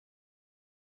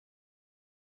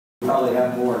Probably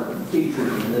have more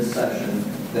teachers in this session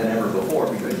than ever before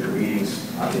because your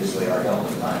meetings obviously are held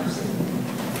at times that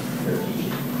they're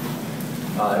teaching.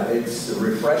 It's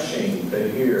refreshing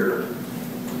to hear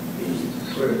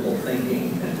the critical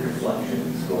thinking and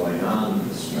reflections going on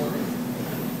this morning.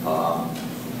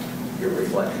 Your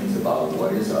reflections about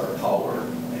what is our power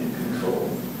and control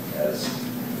as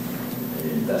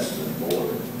an investment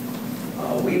board.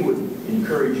 We would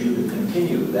encourage you to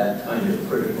continue that kind of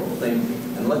critical thinking.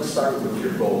 And let's start with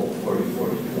your goal,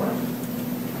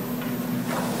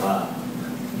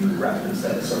 40-40-20. You referenced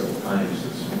that several times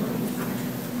this morning.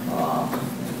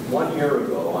 1 year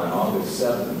ago, on August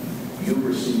 7th, you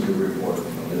received a report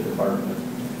from the Department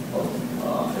of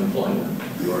Employment,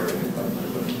 the Oregon Department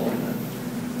of Employment,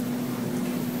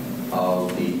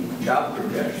 of the job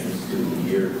projections to the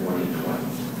year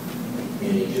 2020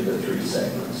 in each of the three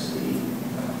segments, the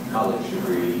college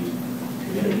degree,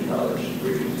 community college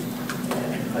degree,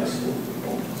 and high school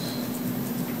diplomas.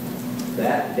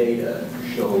 That data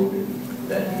showed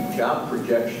that the job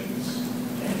projections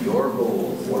and your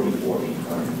goal of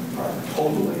 40-40-20 are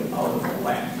totally out of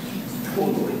whack.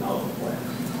 Totally out of whack.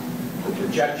 The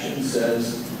projection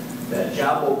says that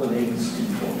job openings in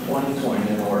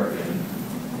 2020 in Oregon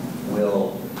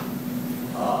will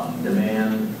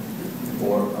demand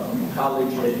for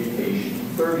college education.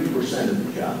 30% of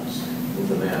the jobs will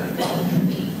demand a college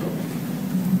education.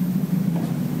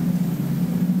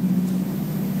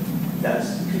 That's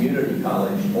community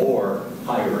college or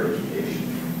higher education.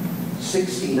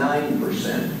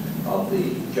 69% of the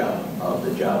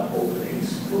job openings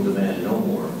will demand no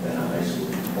more than a high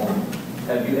school diploma.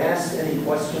 Have you asked any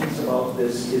questions about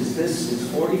this? Is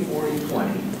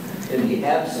 40-40-20 in the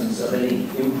absence of any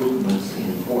improvements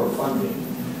in core funding?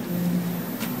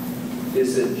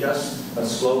 Is it just a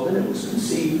slogan? It was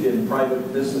conceived in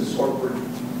private business corporate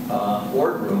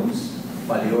boardrooms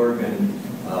by the Oregon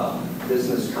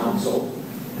Business Council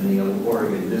and the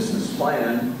Oregon Business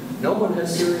Plan. No one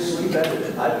has seriously vetted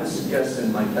it. I would suggest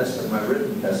in my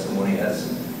written testimony as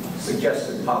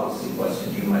suggested policy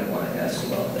questions you might want to ask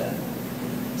about that.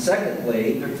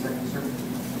 Secondly, 30 seconds, sir.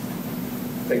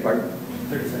 Beg pardon?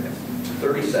 30 seconds.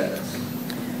 30 seconds.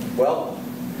 Well,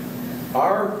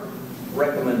 our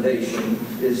recommendation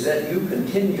is that you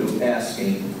continue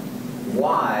asking,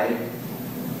 why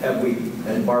have we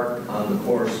embarked on the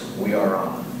course we are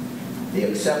on? The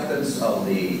acceptance of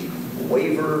the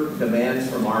waiver demands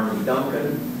from Army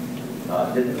Duncan.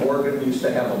 Didn't Oregon used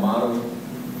to have a motto,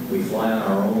 we fly on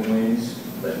our own wings?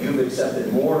 But you've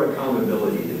accepted more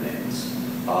accountability demands.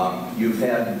 You've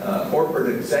had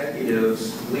corporate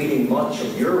executives leading much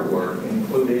of your work,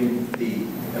 including the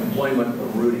employment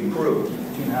of Rudy Crew.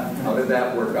 How did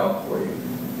that work out for you?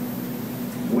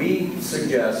 We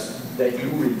suggest that you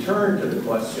return to the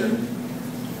question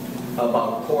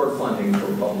about core funding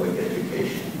for public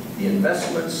education. The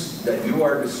investments that you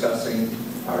are discussing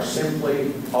are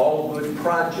simply all good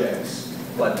projects,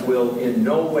 but will in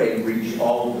no way reach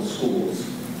all of the schools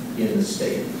in the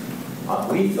state.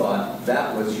 We thought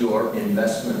that was your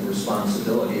investment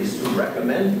responsibility, is to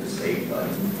recommend to the state.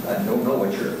 I don't know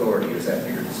what your authority is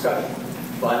after your discussion,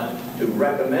 but to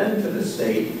recommend to the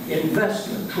state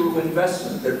investment, true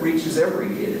investment that reaches every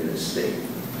kid in this state.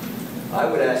 I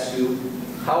would ask you,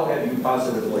 how have you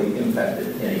positively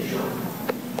impacted any children?